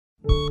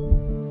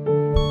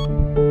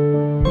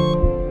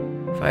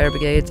Fire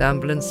brigades,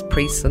 ambulance,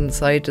 priests on the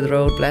side of the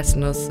road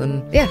blessing us,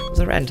 and yeah, it was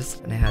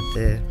horrendous. And I had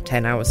the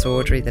 10-hour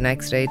surgery the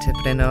next day to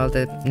put in all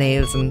the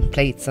nails and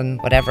plates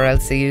and whatever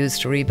else they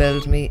used to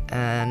rebuild me,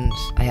 and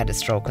I had a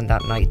stroke on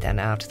that night then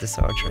after the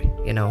surgery.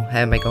 You know, how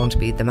am I going to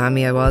be the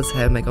mammy I was?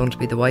 How am I going to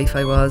be the wife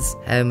I was?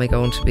 How am I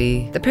going to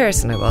be the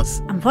person I was?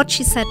 And what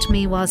she said to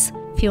me was,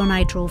 Fiona,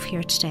 I drove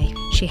here today.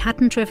 She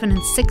hadn't driven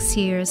in 6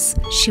 years.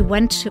 She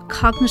went to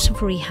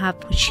cognitive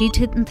rehab, which she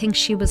didn't think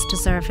she was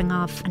deserving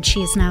of, and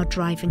she is now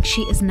driving.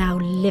 She is now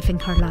living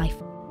her life.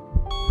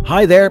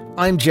 Hi there,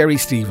 I'm Gerry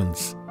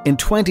Stevens. In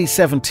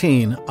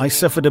 2017, I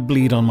suffered a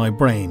bleed on my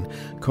brain,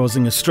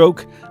 causing a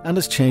stroke, and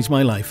has changed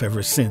my life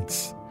ever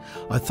since.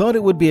 I thought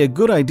it would be a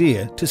good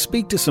idea to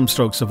speak to some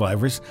stroke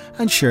survivors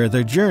and share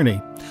their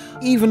journey.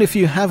 Even if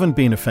you haven't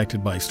been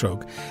affected by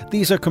stroke,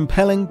 these are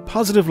compelling,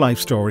 positive life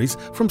stories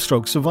from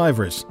stroke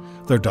survivors.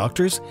 They're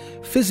doctors,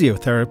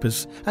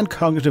 physiotherapists and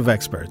cognitive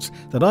experts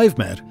that I've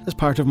met as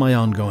part of my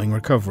ongoing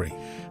recovery.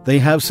 They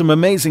have some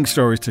amazing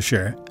stories to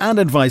share and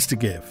advice to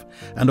give.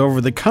 And over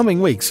the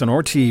coming weeks on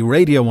RTE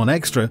Radio 1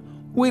 Extra,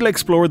 we'll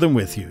explore them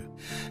with you.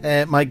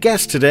 My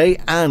guest today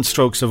and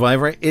stroke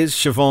survivor is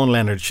Siobhan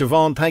Leonard.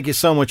 Siobhan, thank you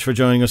so much for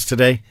joining us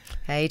today.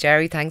 Hey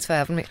Gerry, thanks for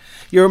having me.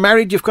 You're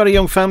married, you've got a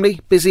young family,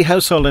 busy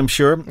household I'm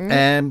sure.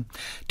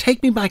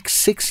 Take me back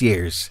 6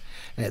 years,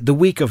 the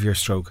week of your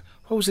stroke.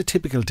 What was a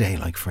typical day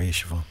like for you,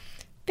 Siobhan?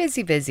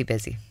 Busy, busy,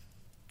 busy.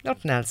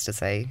 Nothing else to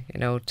say. You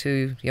know,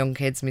 2 young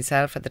kids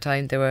myself at the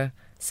time, they were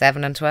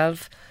 7 and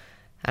 12.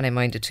 And I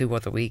minded 2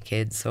 other wee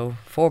kids, so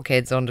 4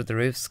 kids under the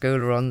roof, school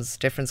runs,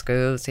 different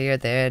schools, here,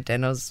 there,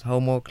 dinners,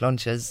 homework,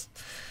 lunches.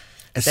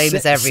 Same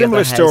as every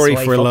similar other story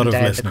housewife for a lot up of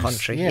and down listeners. the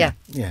country.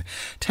 Yeah.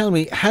 Tell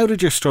me, how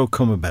did your stroke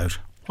come about?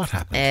 What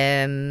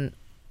happened?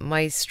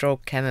 My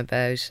stroke came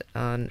about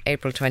on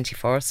April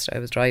 21st. I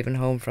was driving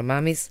home from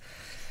Mammy's.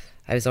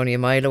 I was only a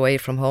mile away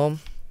from home,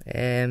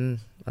 on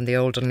the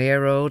old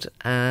Dunleer Road,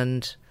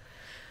 and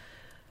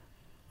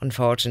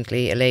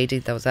unfortunately, a lady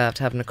that was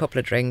after having a couple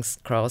of drinks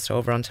crossed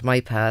over onto my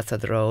path of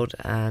the road,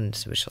 and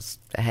it was just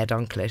a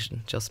head-on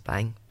collision, just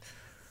bang.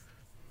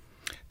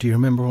 Do you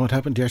remember what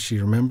happened? Do you actually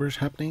remember it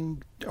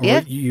happening? Or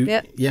Yeah.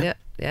 You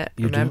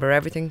Remember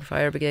everything.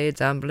 Fire brigades,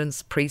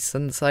 ambulance, priests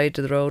on the side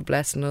of the road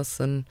blessing us,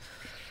 and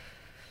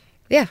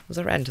yeah, it was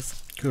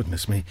horrendous.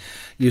 Goodness me.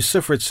 You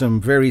suffered some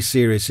very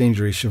serious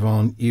injuries,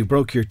 Siobhan. You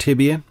broke your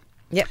tibia,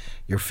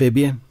 your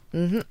fibia,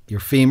 your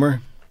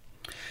femur,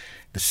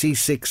 the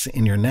C6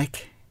 in your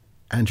neck,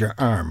 and your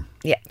arm.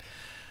 Yeah.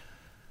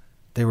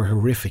 They were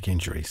horrific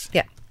injuries.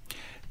 Yeah.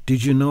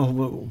 Did you know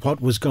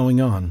what was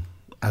going on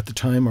at the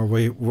time, or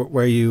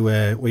were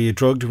you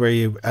drugged? Were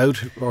you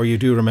out, or you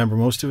do remember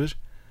most of it?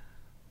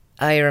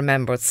 I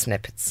remember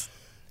snippets,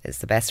 is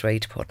the best way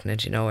to put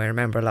it. You know, I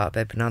remember a lot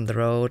about being on the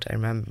road. I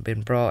remember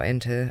being brought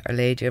into Our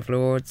Lady of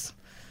Lourdes.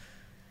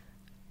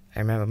 I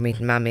remember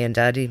meeting Mammy and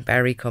Daddy,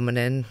 Barry coming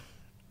in.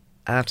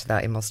 After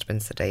that, I must have been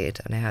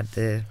sedated, and I had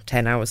the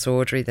 10-hour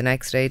surgery the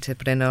next day to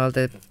put in all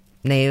the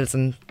nails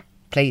and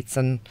plates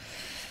and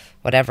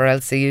whatever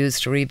else they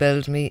used to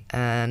rebuild me,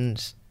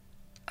 and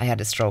I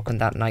had a stroke on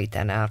that night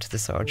then after the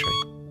surgery.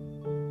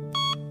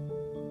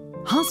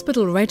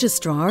 Hospital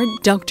Registrar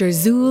Dr.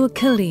 Zool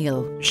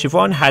Khalil.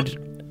 Siobhan had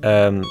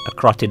a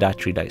carotid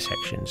artery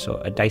dissection. So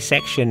a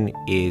dissection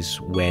is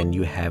when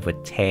you have a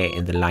tear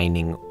in the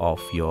lining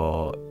of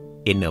your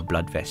inner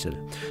blood vessel.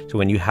 So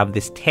when you have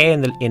this tear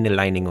in the inner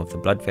lining of the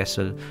blood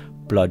vessel,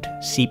 blood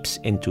seeps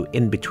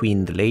in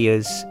between the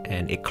layers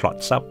and it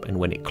clots up, and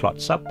when it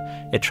clots up,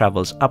 it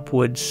travels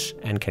upwards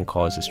and can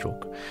cause a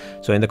stroke.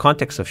 So in the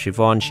context of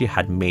Siobhan, she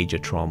had major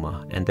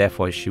trauma, and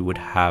therefore she would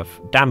have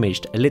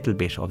damaged a little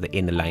bit of the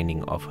inner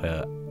lining of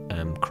her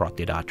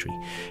carotid artery,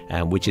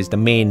 which is the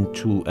main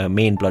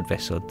blood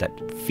vessel that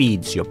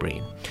feeds your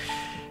brain.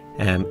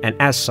 And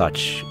as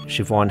such,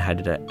 Siobhan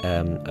had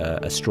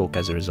a stroke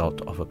as a result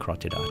of a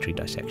carotid artery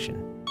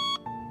dissection.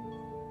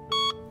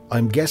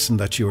 I'm guessing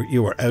that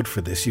you were out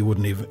for this. You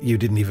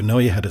didn't even know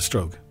you had a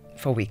stroke.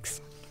 For weeks.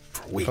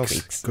 For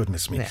weeks.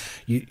 Goodness me.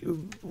 Yeah.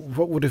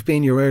 What would have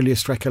been your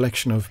earliest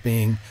recollection of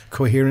being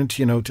coherent?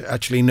 You know, to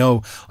actually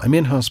know I'm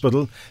in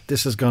hospital.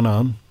 This has gone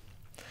on.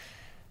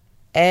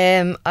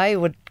 I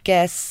would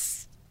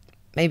guess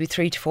maybe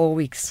 3 to 4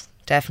 weeks.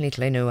 Definitely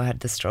till I knew I had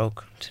the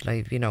stroke. Till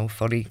I,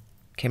 fully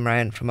came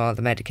around from all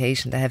the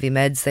medication, the heavy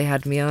meds they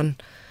had me on.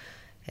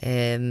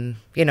 And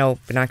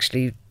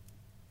actually,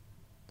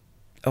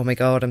 oh my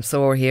God, I'm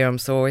sore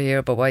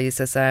here, but why is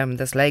this arm,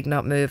 this leg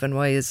not moving?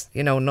 Why is,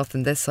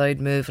 nothing this side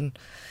moving?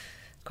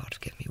 God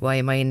forgive me, why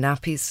am I in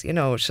nappies?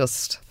 It's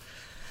just...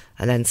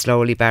 And then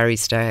slowly Barry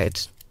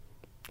started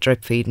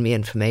drip feeding me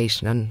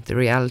information, and the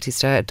reality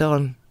started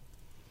dawning.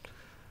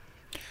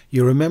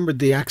 You remembered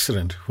the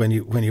accident when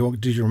you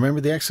did you remember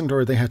the accident,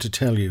 or they had to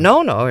tell you? No,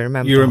 I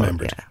remember. You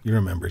remembered. Yeah. You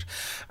remembered,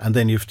 and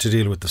then you have to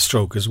deal with the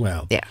stroke as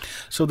well. Yeah.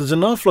 So there's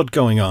an awful lot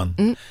going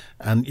on,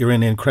 and you're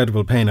in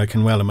incredible pain. I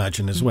can well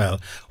imagine as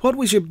well. What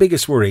was your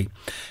biggest worry?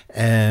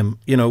 When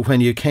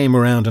you came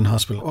around in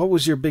hospital, what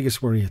was your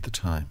biggest worry at the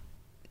time?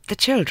 The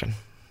children.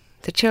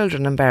 the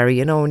children and Barry,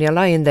 you know, when you're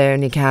lying there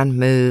and you can't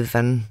move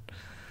and,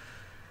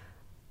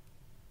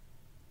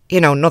 you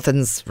know,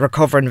 nothing's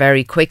recovering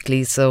very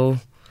quickly, so,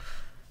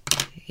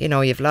 you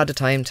know, you've a lot of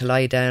time to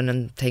lie down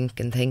and think.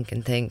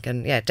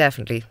 And yeah,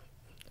 definitely,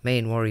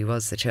 main worry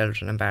was the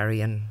children and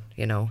Barry, and,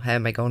 you know, how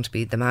am I going to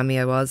be the mammy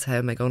I was? How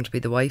am I going to be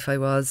the wife I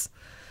was?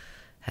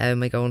 How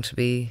am I going to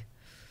be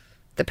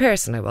the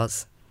person I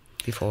was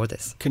before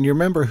this? Can you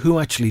remember who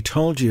actually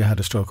told you had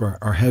a stroke,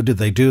 or how did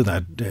they do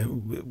that?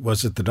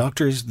 Was it the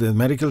doctors, the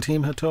medical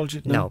team had told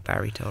you? No,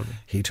 Barry told me.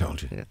 He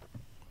told you? Yeah.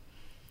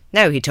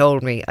 Now, he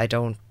told me,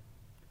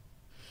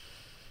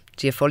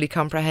 do you fully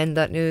comprehend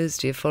that news?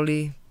 Do you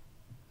fully...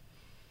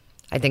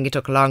 I think it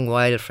took a long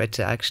while for it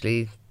to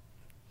actually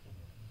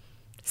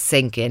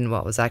sink in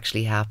what was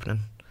actually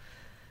happening.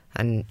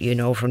 And, you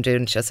know, from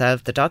doing it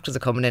yourself, the doctors are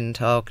coming in and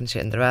talking to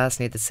you, and they're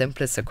asking you the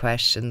simplest of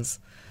questions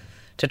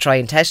to try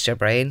and test your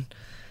brain.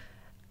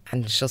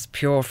 And it's just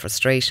pure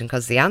frustration,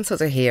 because the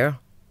answers are here,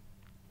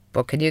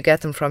 but can you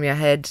get them from your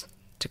head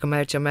to come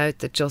out your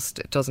mouth? It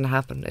doesn't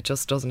happen. It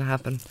just doesn't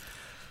happen.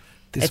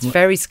 It's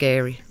very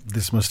scary.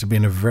 This must have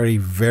been a very,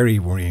 very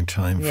worrying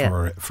time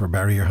for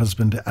Barry, your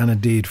husband, and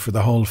indeed for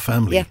the whole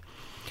family. Yeah.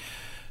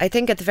 I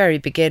think at the very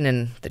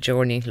beginning, the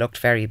journey looked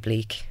very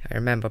bleak. I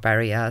remember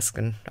Barry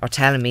asking, or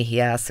telling me he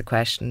asked the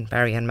question,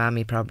 Barry and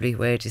Mammy probably,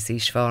 where do you see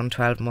Siobhan in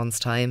 12 months'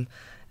 time?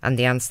 And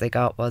the answer they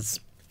got was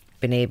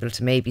being able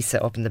to maybe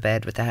sit up in the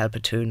bed with the help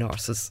of 2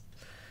 nurses.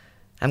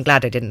 I'm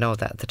glad I didn't know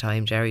that at the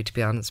time, Gerry, to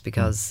be honest,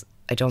 because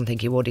I don't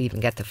think you would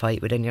even get the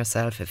fight within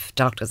yourself if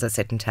doctors are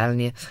sitting telling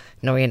you,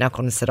 no, you're not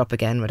going to sit up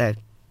again without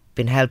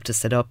being helped to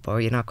sit up,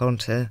 or you're not going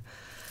to...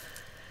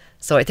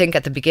 So I think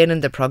at the beginning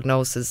the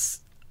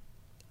prognosis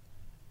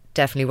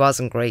definitely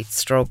wasn't great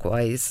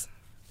stroke-wise.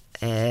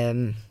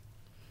 But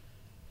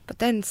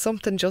then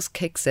something just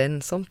kicks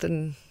in,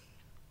 something...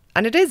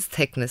 And it is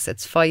thickness,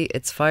 it's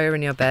fire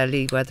in your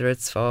belly, whether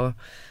it's for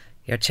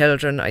your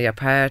children or your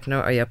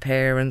partner or your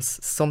parents,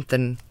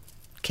 something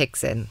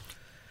kicks in.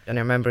 And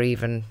I remember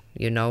even,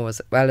 you know, as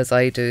well as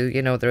I do,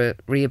 you know, the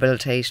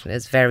rehabilitation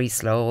is very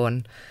slow,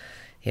 and,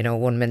 you know,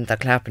 1 minute they're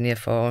clapping you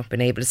for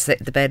being able to sit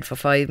in the bed for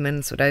 5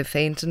 minutes without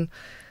fainting,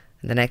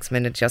 and the next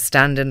minute you're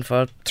standing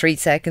for 3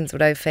 seconds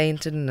without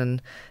fainting.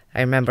 And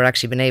I remember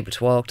actually being able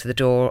to walk to the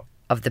door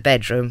of the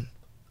bedroom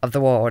of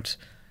the ward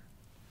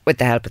with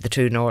the help of the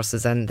 2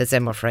 nurses and the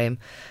Zimmer frame,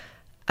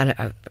 and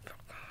it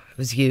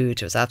was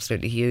huge. It was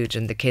absolutely huge,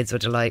 and the kids were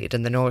delighted,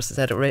 and the nurses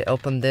had it right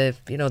up on the,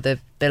 you know, the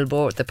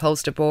billboard, the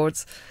poster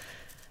boards.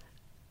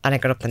 And I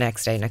got up the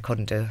next day and I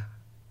couldn't do it.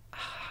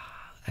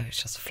 I was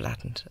just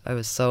flattened. I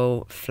was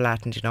so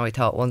flattened, you know. I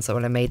thought once,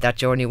 when I made that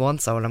journey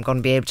once, I'm going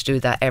to be able to do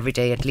that every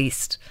day at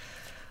least.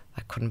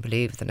 I couldn't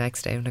believe the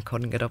next day when I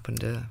couldn't get up and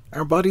do it.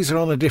 Our bodies are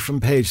on a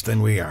different page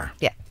than we are.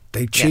 Yeah.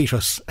 They cheat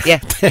us. Yeah.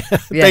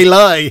 They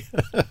lie.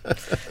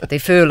 They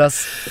fool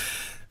us.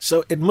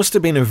 So it must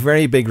have been a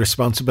very big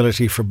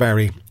responsibility for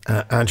Barry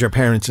and your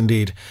parents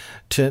indeed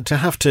to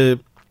have to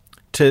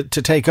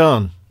take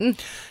on.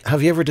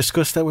 Have you ever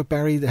discussed that with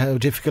Barry, how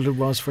difficult it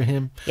was for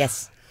him?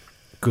 Yes.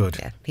 Good.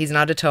 Yeah. He's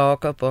not a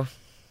talker, but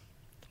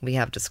we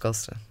have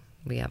discussed it.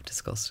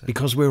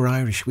 Because we're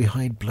Irish, we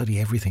hide bloody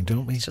everything,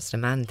 don't we? It's just a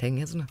man thing,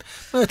 isn't it?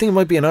 Well, I think it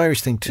might be an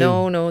Irish thing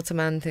too. No, it's a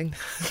man thing.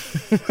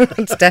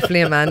 It's definitely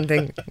a man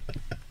thing.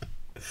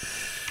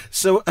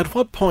 So at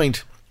what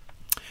point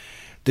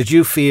did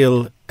you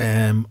feel,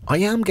 I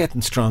am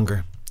getting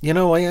stronger? You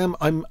know,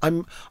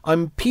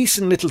 I'm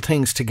piecing little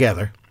things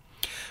together.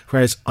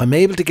 Whereas I'm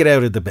able to get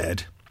out of the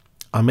bed,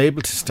 I'm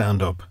able to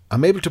stand up,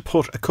 I'm able to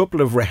put a couple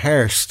of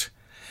rehearsed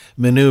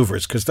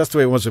manoeuvres, because that's the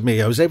way it was with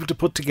me. I was able to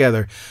put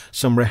together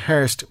some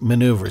rehearsed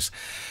manoeuvres.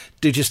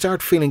 Did you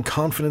start feeling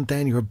confident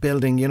then? You were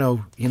building, you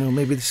know,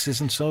 maybe this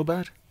isn't so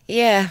bad?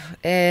 Yeah.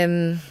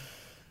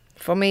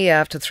 For me,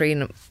 after three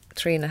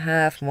and a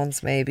half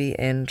months maybe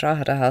in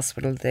Drogheda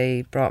Hospital,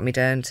 they brought me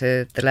down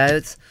to the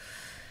Louths,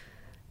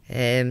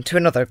 to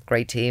another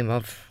great team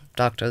of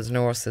doctors,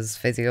 nurses,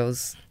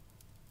 physios,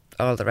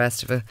 all the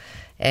rest of it.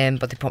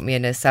 But they put me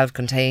in a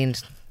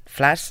self-contained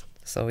flat.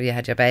 So you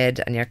had your bed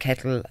and your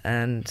kettle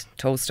and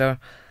toaster.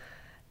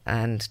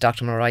 And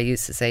Dr. Murray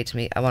used to say to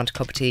me, I want a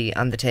cup of tea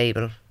on the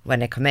table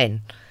when I come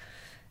in.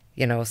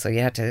 You know, so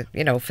you had to,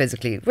 you know,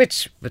 physically,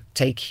 which would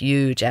take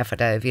huge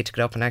effort out of you to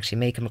get up and actually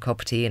make him a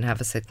cup of tea and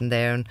have a sitting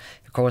there. And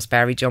of course,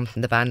 Barry jumped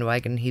in the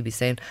bandwagon. He'd be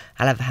saying,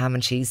 I'll have a ham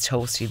and cheese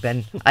toasty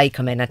when I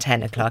come in at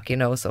 10 o'clock, you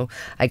know. So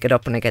I get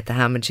up and I get the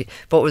ham and cheese.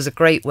 But it was a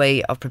great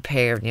way of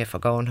preparing you for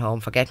going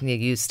home, for getting you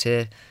used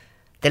to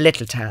the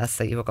little tasks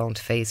that you were going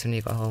to face when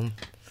you go home.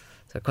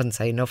 So I couldn't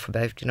say enough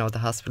about, you know, the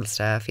hospital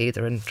staff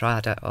either in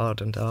Drogheda or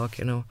Dundalk,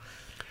 you know.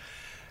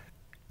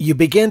 You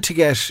begin to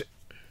get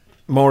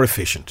more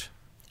efficient.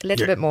 A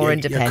little bit more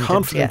independent. Your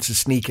confidence is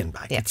sneaking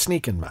back. Yeah. It's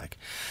sneaking back.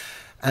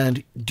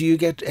 And do you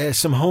get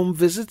some home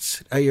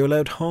visits? Are you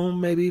allowed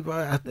home maybe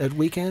at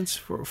weekends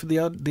for the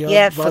odd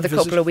yeah, odd for the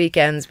visit? couple of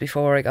weekends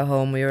before I got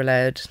home, we were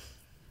allowed.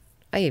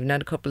 I even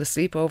had a couple of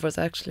sleepovers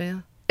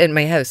actually in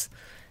my house.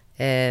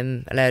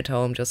 Allowed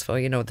home just for,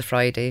 you know, the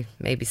Friday,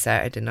 maybe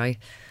Saturday night.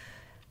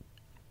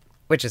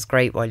 which is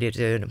great while you're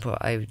doing it, but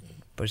I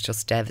was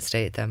just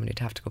devastated then when you'd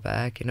have to go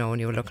back, you know,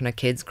 and you were looking at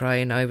kids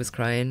crying, I was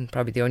crying.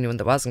 Probably the only one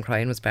that wasn't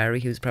crying was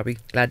Barry, who was probably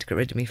glad to get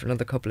rid of me for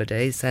another couple of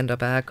days, send her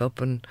back up,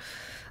 and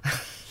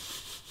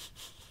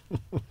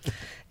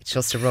it's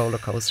just a roller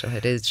coaster.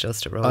 It is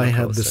just a roller coaster. I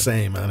had the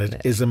same, and it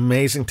is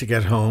amazing to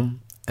get home.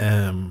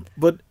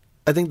 But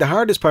I think the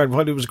hardest part,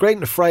 while it was great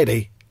on a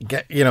Friday,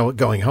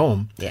 going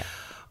home,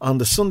 on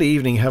the Sunday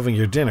evening having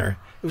your dinner,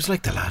 it was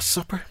like the Last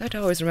Supper. I'd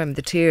always remember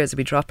the tears would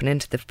be dropping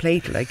into the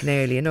plate, like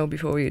nearly, you know,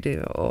 before you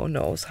do. Oh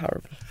no, it's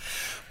horrible.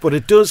 But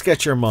it does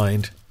get your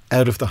mind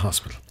out of the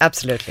hospital.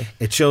 Absolutely.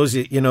 It shows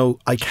you, you know,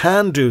 I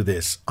can do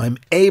this. I'm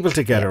able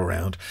to get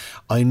around.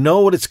 I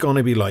know what it's going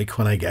to be like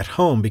when I get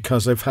home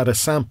because I've had a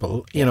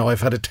sample, you know,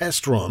 I've had a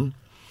test run.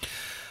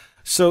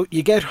 So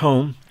you get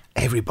home,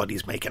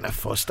 everybody's making a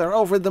fuss. They're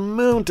over the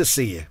moon to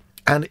see you.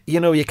 And, you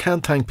know, you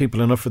can't thank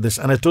people enough for this.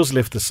 And it does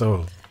lift the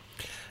soul.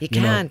 You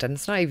can't, and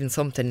it's not even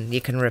something you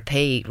can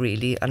repay,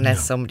 really,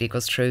 unless somebody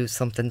goes through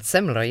something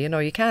similar. You know,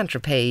 you can't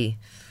repay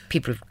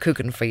people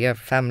cooking for your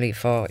family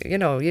for, you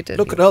know.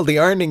 Look at all the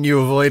ironing you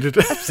avoided.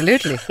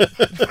 Absolutely.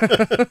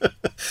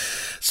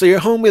 So you're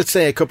home, we'll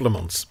say, a couple of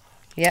months.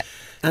 Yeah.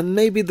 And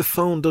maybe the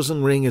phone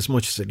doesn't ring as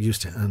much as it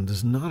used to, and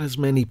there's not as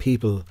many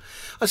people.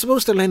 I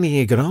suppose they're letting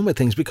you get on with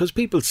things because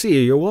people see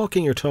you. You're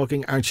walking, you're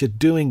talking, aren't you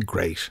doing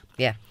great?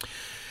 Yeah.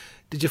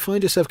 Did you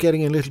find yourself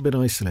getting a little bit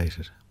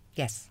isolated?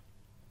 Yes.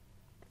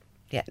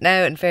 Yeah,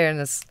 now in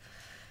fairness,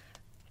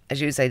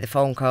 as you say, the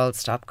phone calls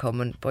stop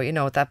coming. But, you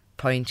know, at that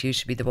point, you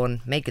should be the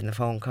one making the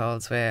phone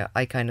calls where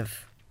I don't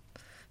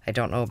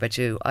know about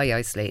you, I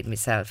isolated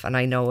myself. And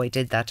I know I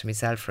did that to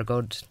myself for a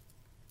good,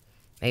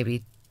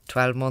 maybe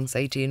 12 months,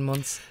 18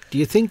 months. Do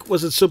you think,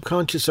 was it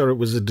subconscious or it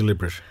was a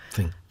deliberate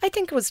thing? I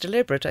think it was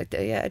deliberate.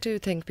 I do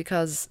think,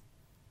 because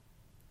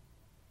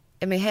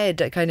in my head,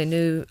 I kind of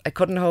knew I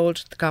couldn't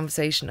hold the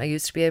conversation I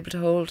used to be able to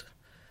hold.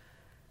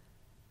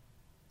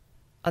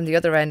 On the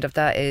other end of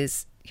that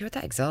is, you're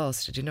that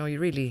exhausted, you know, you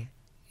really,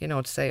 you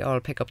know, to say, oh,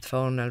 I'll pick up the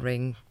phone and I'll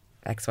ring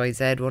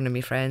XYZ, one of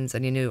my friends,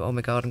 and you knew, oh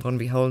my God, I'm going to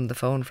be holding the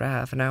phone for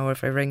half an hour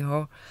if I ring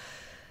her.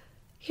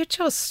 You're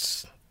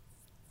just...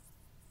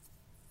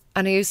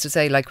 And I used to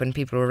say, like, when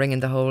people were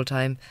ringing the whole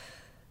time,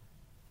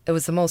 it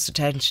was the most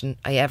attention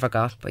I ever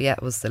got, but yeah,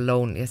 it was the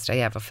loneliest I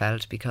ever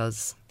felt,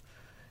 because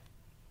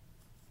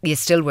you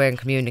still weren't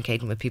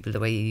communicating with people the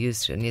way you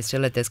used to, and you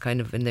still had this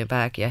kind of in the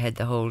back of your head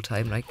the whole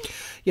time, like...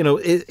 You know,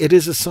 it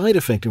is a side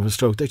effect of a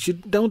stroke that you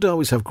don't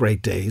always have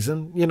great days,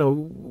 and, you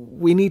know,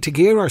 we need to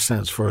gear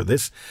ourselves for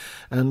this,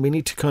 and we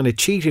need to kind of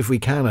cheat if we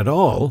can at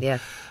all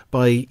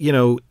by, you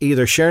know,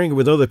 either sharing it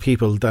with other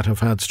people that have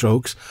had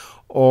strokes,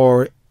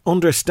 or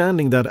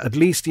understanding that at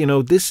least, you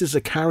know, this is a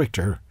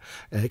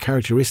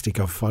characteristic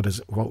of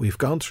what we've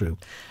gone through.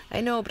 I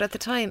know, but at the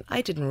time,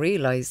 I didn't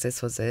realise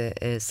this was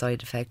a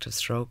side effect of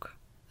stroke.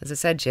 As I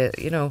said,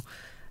 you know,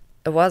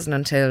 it wasn't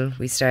until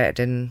we started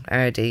in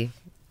RD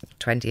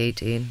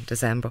 2018,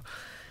 December,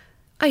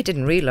 I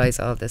didn't realise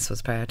all this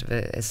was part of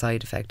a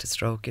side effect of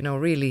stroke, you know,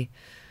 really.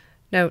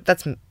 Now,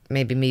 that's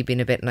maybe me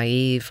being a bit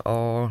naive,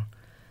 but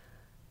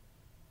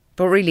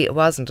really it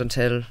wasn't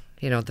until,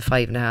 you know, the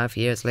 5.5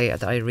 years later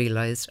that I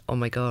realised, oh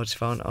my God,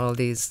 Siobhan, all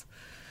these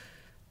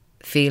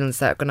feelings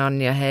that are going on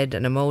in your head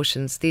and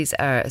emotions, these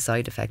are a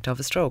side effect of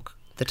a stroke.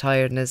 The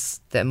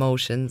tiredness, the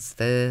emotions,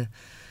 the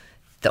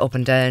up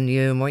and down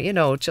humour, you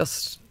know,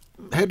 just...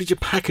 How did you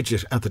package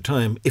it at the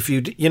time? If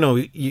you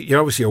know, you're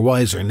obviously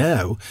wiser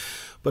now,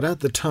 but at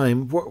the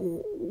time,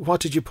 what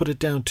did you put it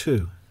down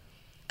to?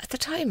 At the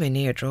time, I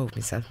near drove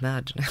myself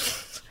mad.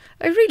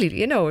 I really,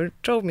 you know,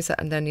 drove myself,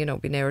 and then, you know,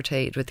 being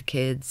irritated with the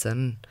kids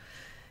and,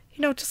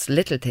 you know, just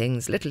little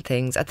things.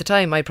 At the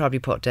time, I probably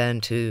put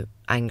down to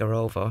anger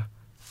over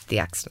the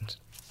accident,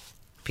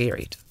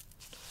 period.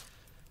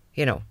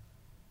 You know,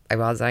 I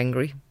was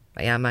angry,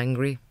 I am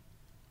angry,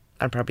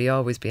 I'll probably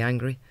always be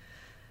angry.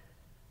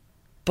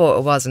 But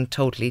it wasn't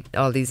totally,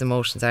 all these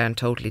emotions aren't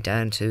totally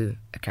down to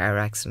a car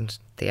accident.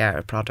 They are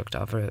a product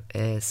of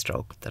a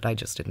stroke that I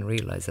just didn't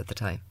realise at the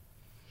time.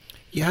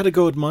 You had a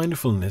go at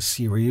mindfulness.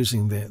 You were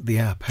using the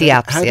app.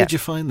 How did you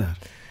find that?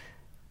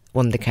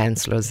 One of the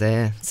counsellors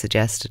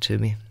suggested to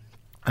me.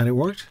 And it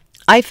worked?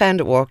 I found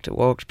it worked,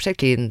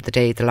 particularly in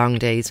the long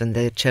days when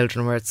the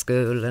children were at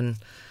school, and,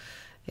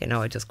 you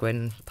know, I just go in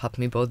and pop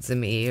my buds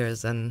in my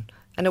ears, and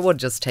it would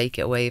just take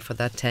it away for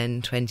that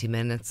 10, 20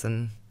 minutes,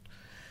 and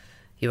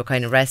you were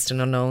kind of resting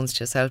unknowns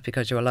to yourself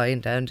because you were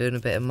lying down doing a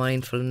bit of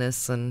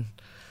mindfulness. And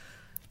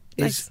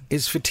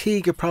Is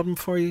fatigue a problem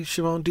for you,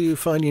 Siobhan? Do you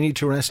find you need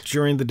to rest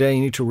during the day,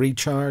 you need to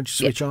recharge,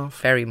 switch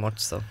off? Very much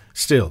so.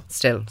 Still,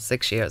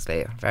 6 years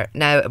later.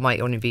 Now it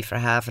might only be for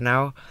half an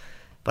hour,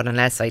 but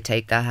unless I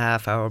take that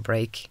half-hour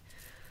break,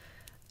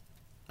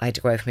 I had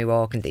to go out for my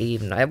walk in the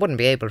evening. I wouldn't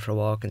be able for a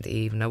walk in the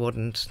evening. I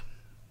wouldn't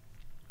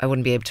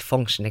be able to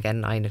function again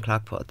 9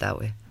 o'clock, put it that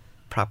way,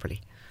 properly.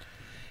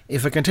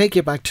 If I can take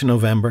you back to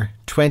November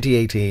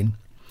 2018,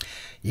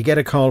 you get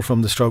a call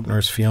from the stroke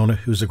nurse, Fiona,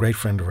 who's a great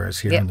friend of ours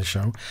here on the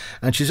show,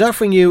 and she's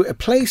offering you a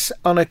place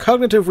on a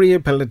cognitive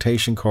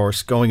rehabilitation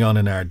course going on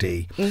in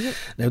RD.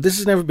 Now, this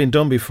has never been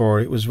done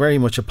before. It was very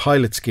much a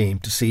pilot scheme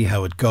to see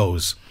how it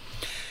goes.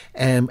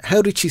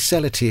 How did she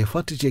sell it to you?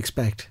 What did you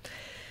expect?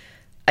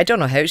 I don't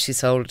know how she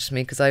sold it to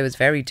me, because I was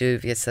very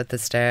dubious at the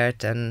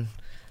start, and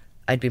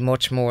I'd be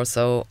much more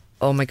so,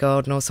 oh my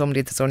God, no,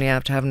 somebody that's only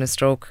after having a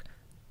stroke,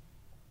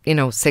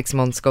 6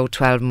 months ago,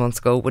 12 months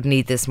ago, would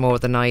need this more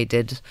than I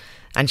did.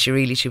 And she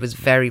was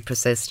very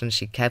persistent.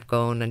 She kept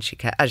going, and she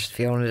kept, as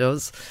Fiona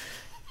does.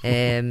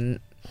 I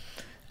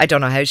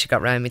don't know how she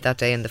got round me that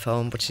day on the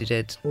phone, but she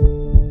did.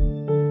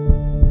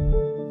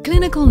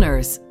 Clinical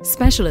nurse,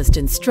 specialist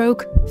in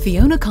stroke,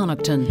 Fiona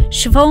Connaughton.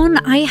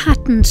 Siobhan, I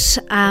hadn't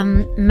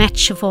met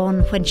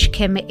Siobhan when she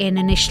came in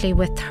initially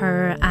with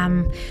her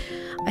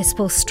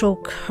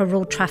stroke, her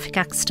road traffic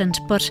accident,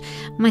 but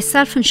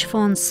myself and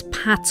Siobhan's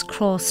paths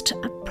crossed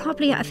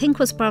probably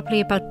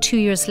about 2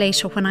 years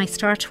later, when I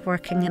started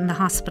working in the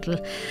hospital,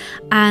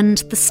 and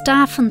the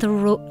staff on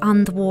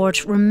the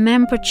ward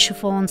remembered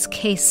Siobhan's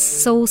case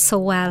so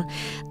well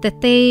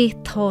that they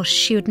thought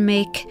she would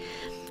make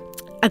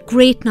a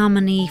great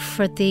nominee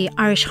for the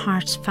Irish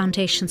Heart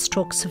Foundation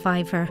Stroke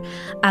Survivor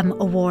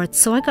Award.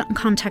 So I got in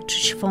contact with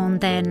Siobhan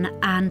then,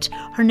 and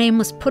her name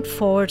was put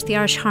forward. The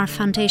Irish Heart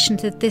Foundation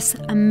did this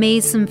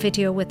amazing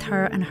video with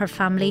her and her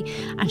family,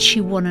 and she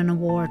won an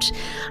award.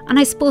 And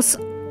I suppose,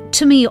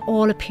 to me,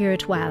 all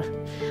appeared well.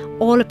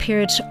 All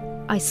appeared,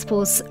 I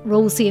suppose,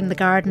 rosy in the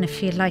garden,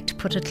 if you like to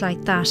put it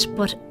like that.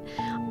 But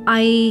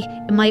I,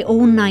 in my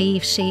own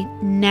naivety,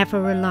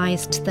 never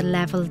realised to the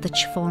level that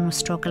Siobhan was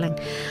struggling.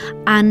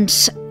 And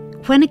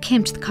when it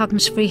came to the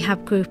cognitive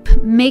rehab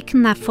group,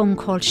 making that phone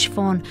call to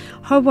Siobhan,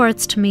 her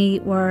words to me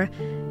were,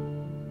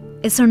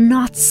 is there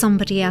not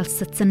somebody else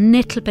that's a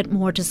little bit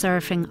more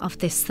deserving of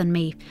this than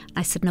me?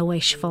 I said, no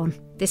way, Siobhan,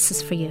 this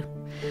is for you.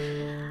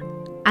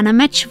 And I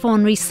met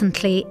Siobhan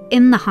recently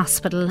in the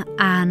hospital,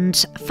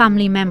 and a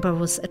family member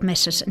was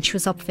admitted, and she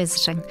was up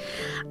visiting.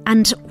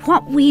 And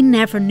what we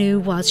never knew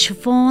was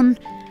Siobhan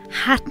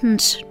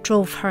hadn't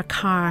drove her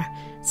car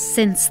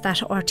since that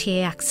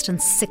RTA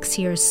accident 6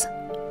 years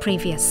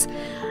previous.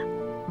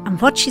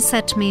 And what she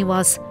said to me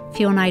was,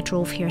 Fiona, I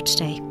drove here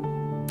today.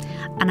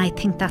 And I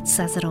think that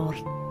says it all.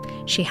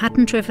 She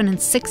hadn't driven in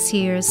 6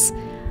 years.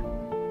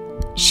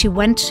 She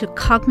went to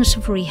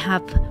cognitive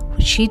rehab,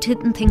 which she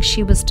didn't think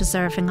she was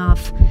deserving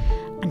of,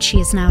 and she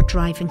is now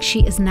driving.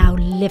 She is now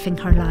living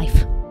her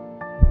life.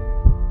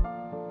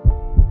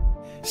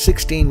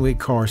 16-week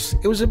course.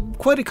 It was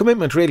quite a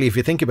commitment, really, if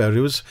you think about it.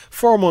 It was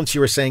 4 months. You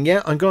were saying,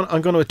 I'm going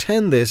to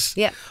attend this.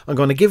 Yeah. I'm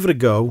going to give it a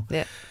go.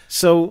 Yeah.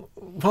 So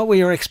what were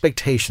your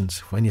expectations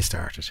when you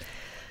started?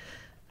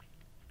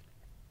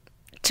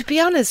 To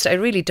be honest, I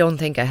really don't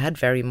think I had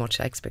very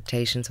much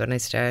expectations when I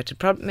started.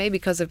 Probably maybe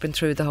because I've been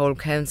through the whole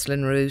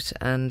counselling route,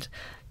 and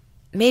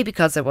maybe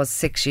because it was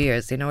 6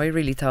 years. I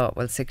really thought,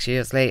 well, 6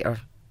 years later,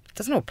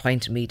 there's no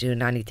point in me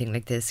doing anything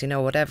like this.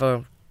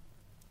 Whatever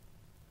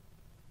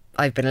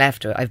I've been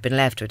left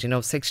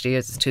with. 6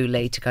 years is too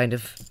late to kind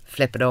of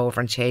flip it over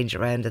and change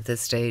around at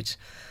this stage.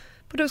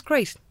 But it was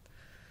great.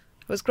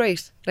 It was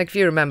great. Like, if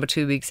you remember,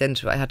 2 weeks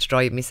into it, I had to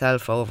drive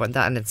myself over, and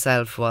that in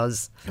itself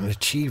was an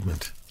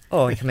achievement.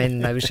 Oh, I came in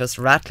and I was just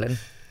rattling.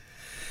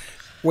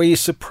 Were you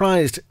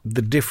surprised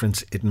the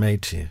difference it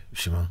made to you,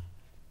 Siobhan?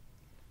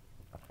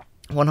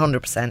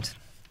 100%.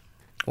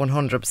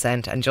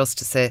 100%. And just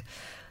to say,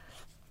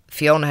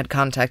 Fiona had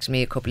contacted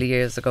me a couple of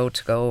years ago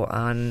to go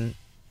on,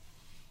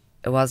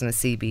 it wasn't a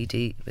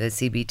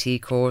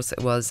CBT course,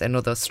 it was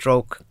another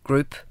stroke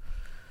group.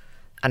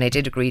 And I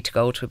did agree to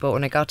go to it, but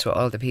when I got to it,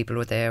 all the people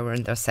were there were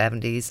in their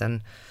 70s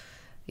and,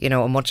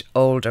 a much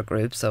older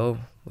group. So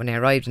when I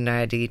arrived in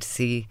RD to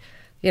see,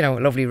 a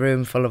lovely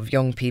room full of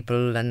young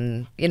people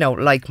and,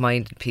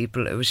 like-minded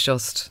people, it was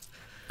just...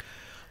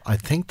 I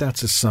think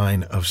that's a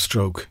sign of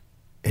stroke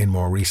in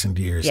more recent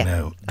years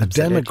now. The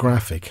absolutely.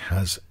 Demographic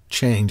has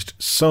changed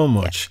so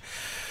much.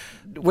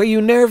 Yeah. Were you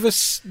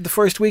nervous the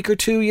first week or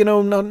two,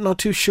 not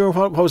too sure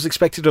what was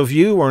expected of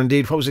you, or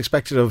indeed what was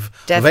expected of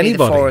anybody?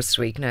 The first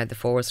week. Now, the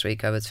first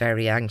week I was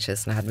very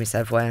anxious and I had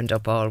myself wound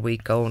up all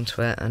week going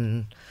to it.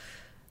 And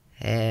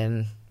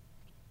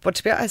but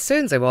to be honest, as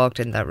soon as I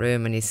walked in that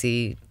room and you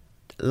see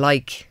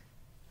like-minded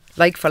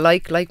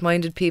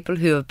people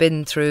who have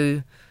been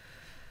through,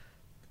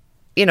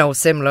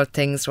 similar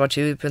things to what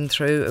you've been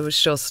through, it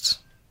was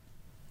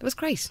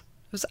great.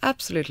 It was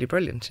absolutely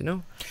brilliant,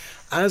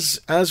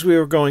 As we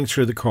were going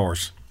through the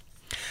course,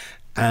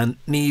 and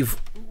Niamh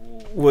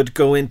would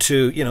go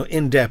into,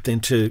 in depth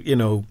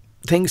into,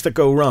 things that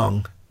go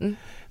wrong,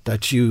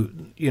 that you're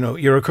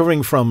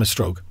recovering from a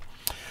stroke.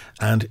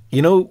 And,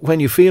 when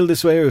you feel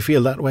this way or you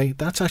feel that way,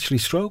 that's actually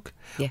stroke.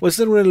 Yeah. Was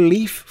there a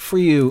relief for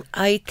you?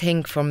 I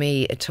think for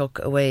me it took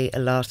away a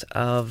lot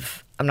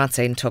of, I'm not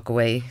saying took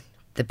away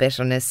the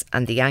bitterness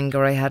and the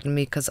anger I had in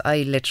me, because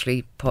I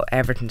literally put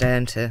everything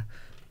down to,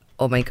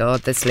 oh my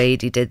God, this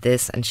lady did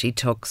this, and she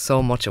took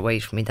so much away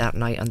from me that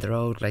night on the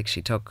road. Like,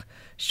 she took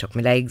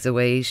my legs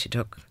away, she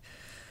took,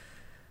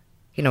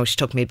 you know, she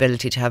took my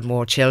ability to have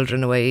more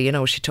children away. You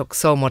know, she took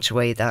so much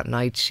away that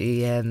night.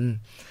 She that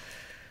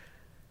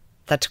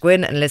to go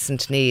in and listen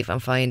to Niamh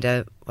and find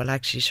out, well,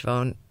 actually,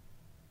 Siobhan,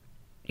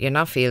 you're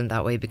not feeling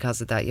that way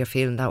because of that. You're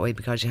feeling that way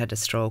because you had a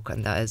stroke,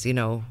 and that is, you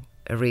know,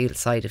 a real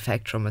side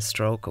effect from a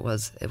stroke. It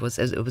was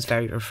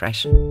very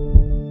refreshing.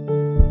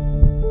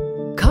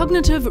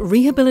 Cognitive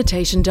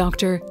rehabilitation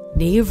doctor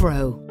Niamh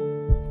Rowe.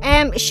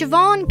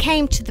 Siobhan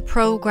came to the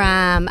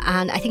programme,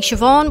 and I think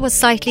Siobhan was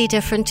slightly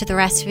different to the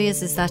rest of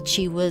us, is that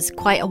she was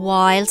quite a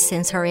while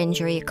since her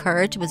injury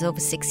occurred. It was over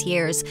 6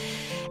 years.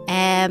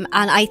 And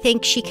I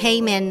think she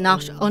came in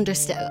not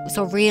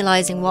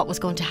realising what was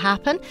going to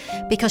happen,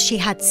 because she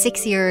had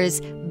 6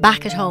 years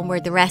back at home where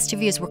the rest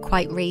of us were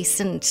quite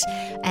recent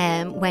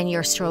when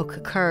your stroke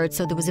occurred.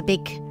 So there was a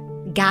big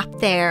gap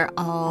there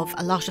of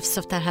a lot of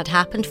stuff that had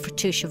happened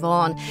to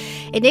Siobhan.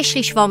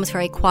 Initially, Siobhan was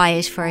very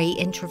quiet, very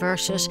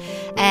introverted.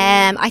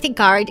 I think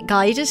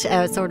guarded,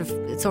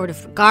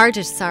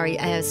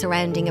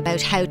 surrounding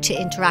about how to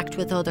interact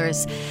with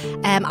others.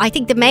 I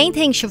think the main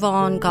thing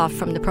Siobhan got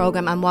from the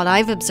programme, and what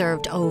I've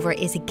observed over,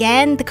 is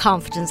again the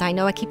confidence. I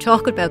know I keep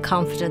talking about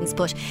confidence,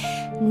 but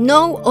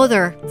no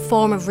other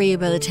form of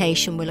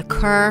rehabilitation will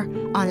occur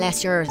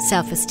unless your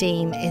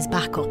self-esteem is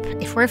back up.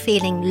 If we're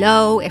feeling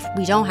low, if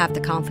we don't have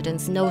the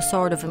confidence, no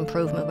sort of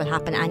improvement will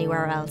happen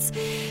anywhere else.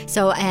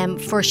 So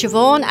for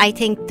Siobhan, I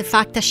think the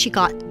fact that she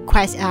got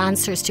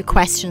answers to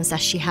questions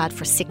that she had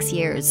for 6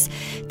 years,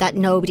 that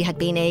nobody had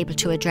been able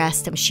to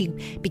address them, she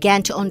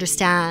began to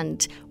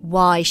understand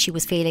why she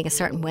was feeling a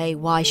certain way,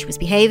 why she was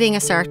behaving a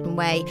certain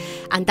way,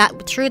 and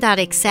that through that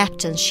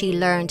acceptance she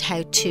learned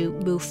how to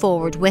move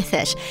forward with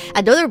it.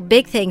 Another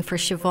big thing for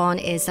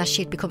Siobhan is that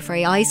she had become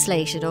very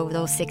isolated over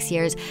those 6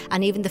 years,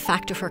 and even the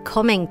fact of her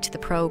coming to the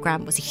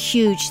programme was a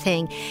huge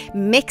thing,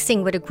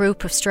 mixing with a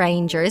group of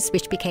strangers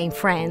which became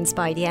friends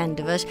by the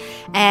end of it.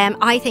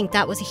 I think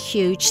that was a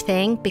huge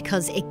thing,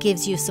 because it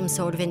gives you some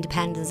sort of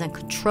independence and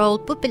control,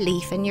 but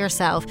belief in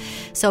yourself.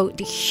 So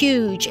the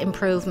huge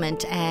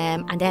improvement,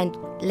 and then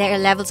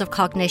levels of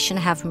cognition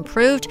have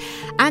improved.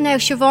 And now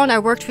Siobhan, I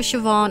worked with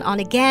Siobhan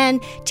on again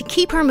to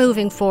keep her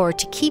moving forward,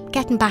 to keep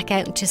getting back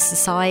out into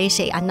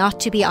society and not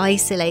to be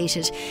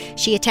isolated.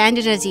 She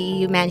attended, as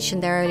you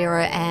mentioned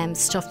earlier,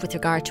 stuff with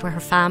regard to her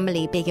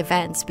family, big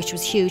events, which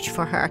was huge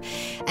for her.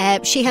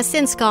 She has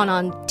since gone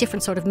on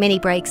different sort of mini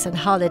breaks and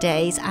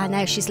holidays, and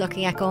now she's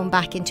looking at going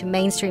back into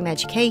mainstream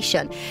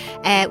education,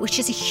 which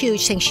is a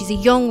huge thing. She's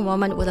a young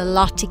woman with a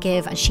lot to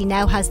give, and she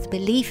now has the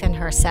belief in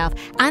herself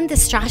and the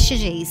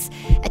strategies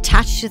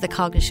attached to the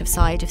cognitive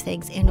side of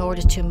things in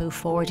order to move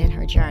forward in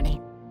her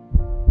journey.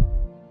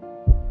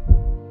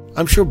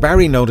 I'm sure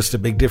Barry noticed a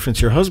big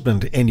difference, your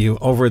husband, in you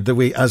over the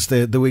week as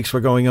the weeks were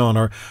going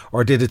on,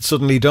 or did it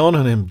suddenly dawn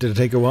on him? Did it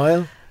take a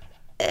while?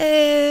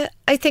 I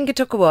think it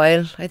took a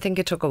while.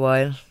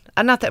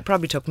 And not that it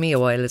probably took me a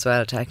while as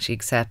well to actually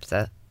accept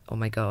that, oh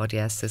my God,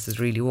 yes, this is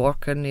really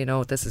working, you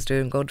know, this is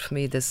doing good for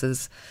me.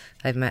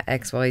 I've met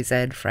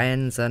XYZ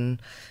friends,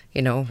 and,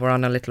 you know, we're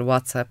on a little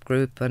WhatsApp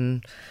group,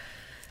 and,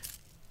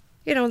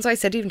 you know, as I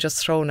said, even just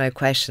throwing out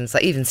questions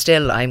that even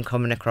still I'm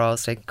coming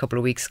across. Like a couple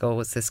of weeks ago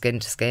was the skin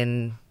to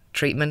skin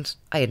treatment.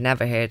 I had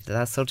never heard of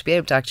that. So to be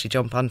able to actually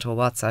jump onto a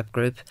WhatsApp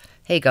group,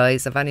 hey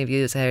guys, have any of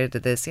you heard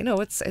of this? You know,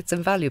 it's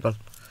invaluable.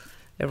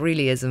 It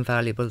really is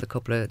invaluable, the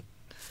couple of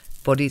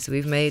buddies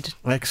we've made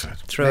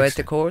throughout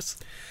the course.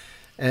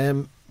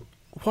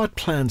 What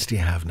plans do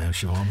you have now,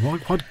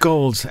 Siobhan? What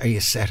goals are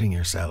you setting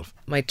yourself?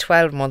 My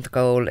 12-month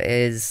goal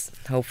is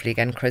hopefully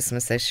again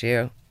Christmas this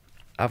year.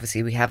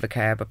 Obviously we have a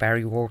car, but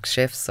Barry works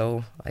shifts,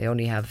 so I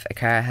only have a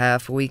car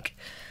half a week.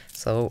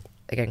 So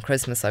again,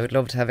 Christmas, I would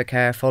love to have a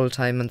car full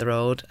time on the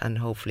road, and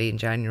hopefully in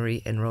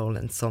January enrol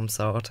in some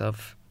sort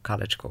of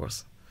college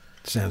course.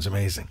 Sounds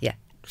amazing. Yeah.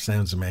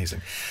 Sounds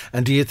amazing.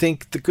 And do you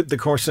think the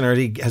course in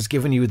early has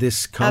given you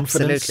this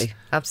confidence?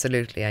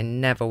 Absolutely. I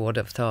never would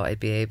have thought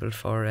I'd be able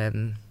for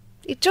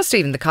just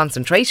even the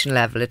concentration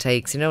level it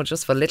takes, you know,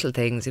 just for little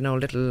things, you know,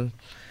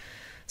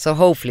 so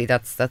hopefully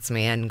that's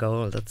my end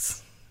goal.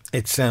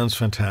 It sounds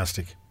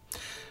fantastic.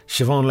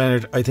 Siobhan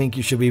Leonard, I think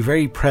you should be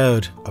very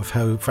proud of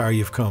how far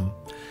you've come.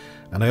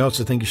 And I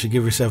also think you should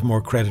give yourself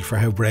more credit for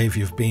how brave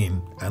you've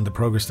been and the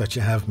progress that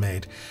you have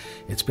made.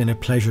 It's been a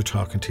pleasure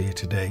talking to you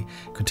today.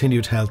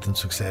 Continued health and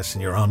success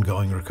in your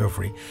ongoing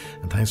recovery.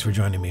 And thanks for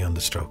joining me on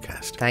the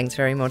Strokecast. Thanks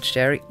very much,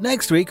 Gerry.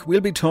 Next week,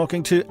 we'll be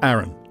talking to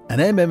Aaron, an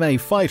MMA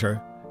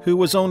fighter who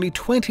was only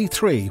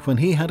 23 when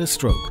he had a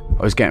stroke.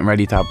 I was getting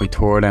ready to have my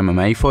third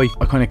MMA fight.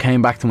 I kind of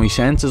came back to my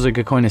senses. I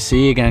could kind of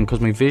see again because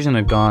my vision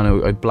had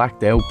gone. I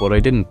blacked out, but I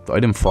didn't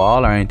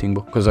fall or anything.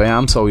 But because I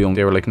am so young,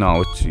 they were like,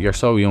 "No, you're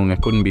so young.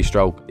 It couldn't be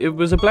stroke." It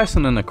was a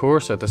blessing and a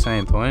curse at the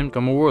same time.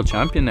 I'm a world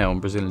champion now in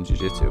Brazilian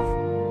Jiu-Jitsu.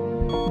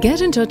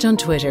 Get in touch on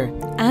Twitter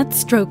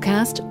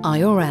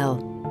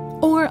 @StrokecastIRL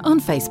or on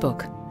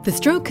Facebook. The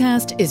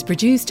Strokecast is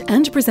produced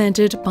and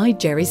presented by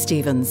Gerry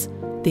Stevens.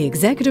 The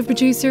executive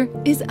producer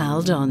is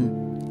Al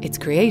Dunn. It's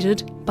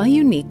created by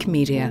Unique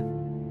Media.